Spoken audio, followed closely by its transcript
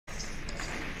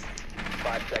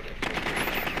5 seconds.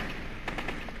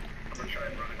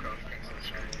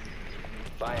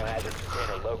 Biohazard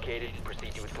container located.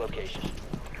 Proceed to its location.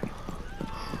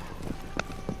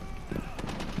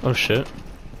 Oh shit.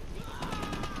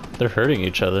 They're hurting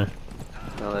each other.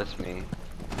 No, that's me.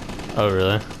 Oh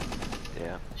really?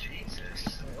 Yeah.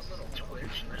 Jesus.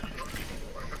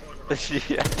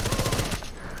 Yeah.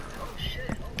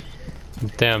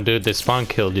 Damn dude, they spawn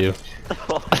killed you.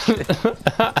 Oh, shit.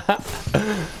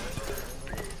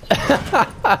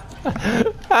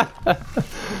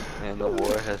 And the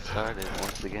war has started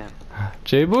once again.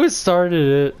 J-Boy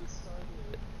started it.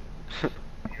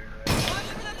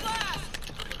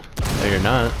 No, you're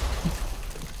not.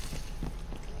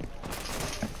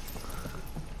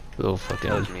 Little fucking.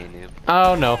 That was me, noob.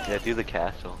 Oh no. Yeah, do the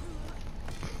castle.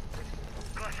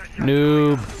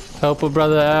 Noob. Help a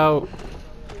brother out.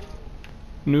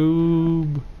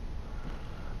 Noob.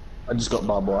 I just got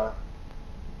barbed wire.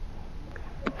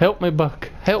 Help me, Buck.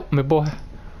 Help me, boy.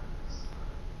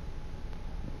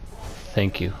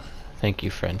 Thank you. Thank you,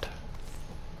 friend.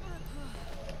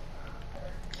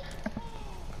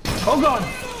 Oh god!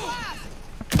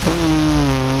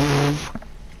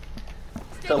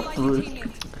 Fell through.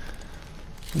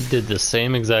 Did the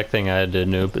same exact thing I did,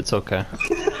 noob. It's okay.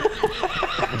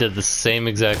 Did the same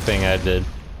exact thing I did.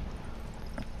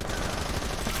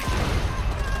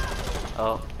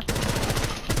 Oh.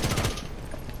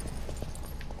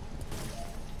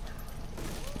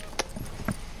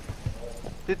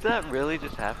 Did that really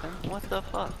just happen? What the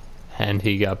fuck? And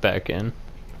he got back in.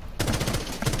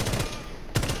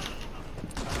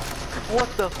 What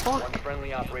the One fuck?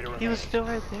 friendly operator He was remaining. still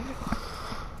right there.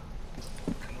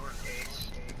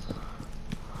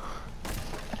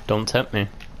 Don't tempt me.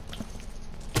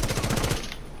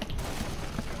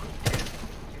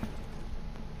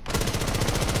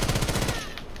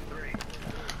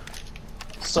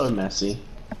 So messy.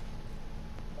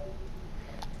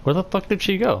 Where the fuck did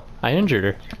she go? I injured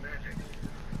her.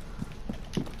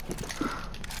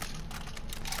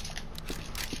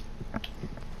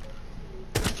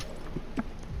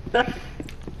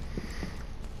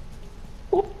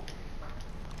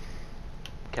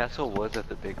 Castle was at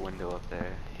the big window up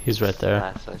there. He's right there.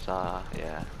 Last I saw,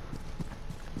 yeah.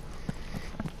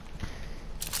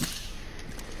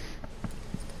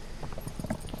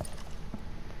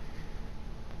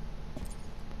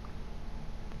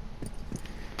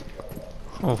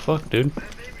 Oh fuck, dude.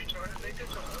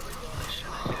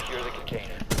 Secure the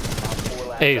container. Op 4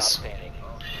 last Ace. stop standing.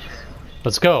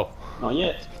 Let's go. Not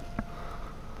yet.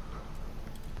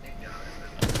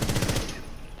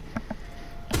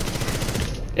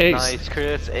 Ace. Nice,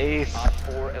 Chris. Ace. Op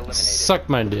 4 eliminated. Suck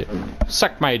my dick.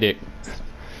 Suck my dick.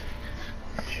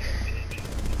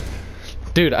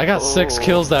 Dude, I got 6 Oh.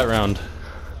 kills that round.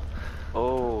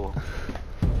 Oh.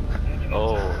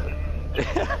 Oh.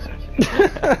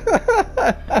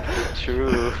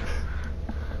 True.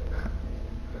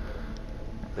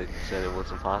 They said it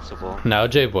wasn't possible. Now,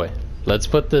 J-Boy, let's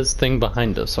put this thing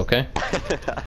behind us, okay?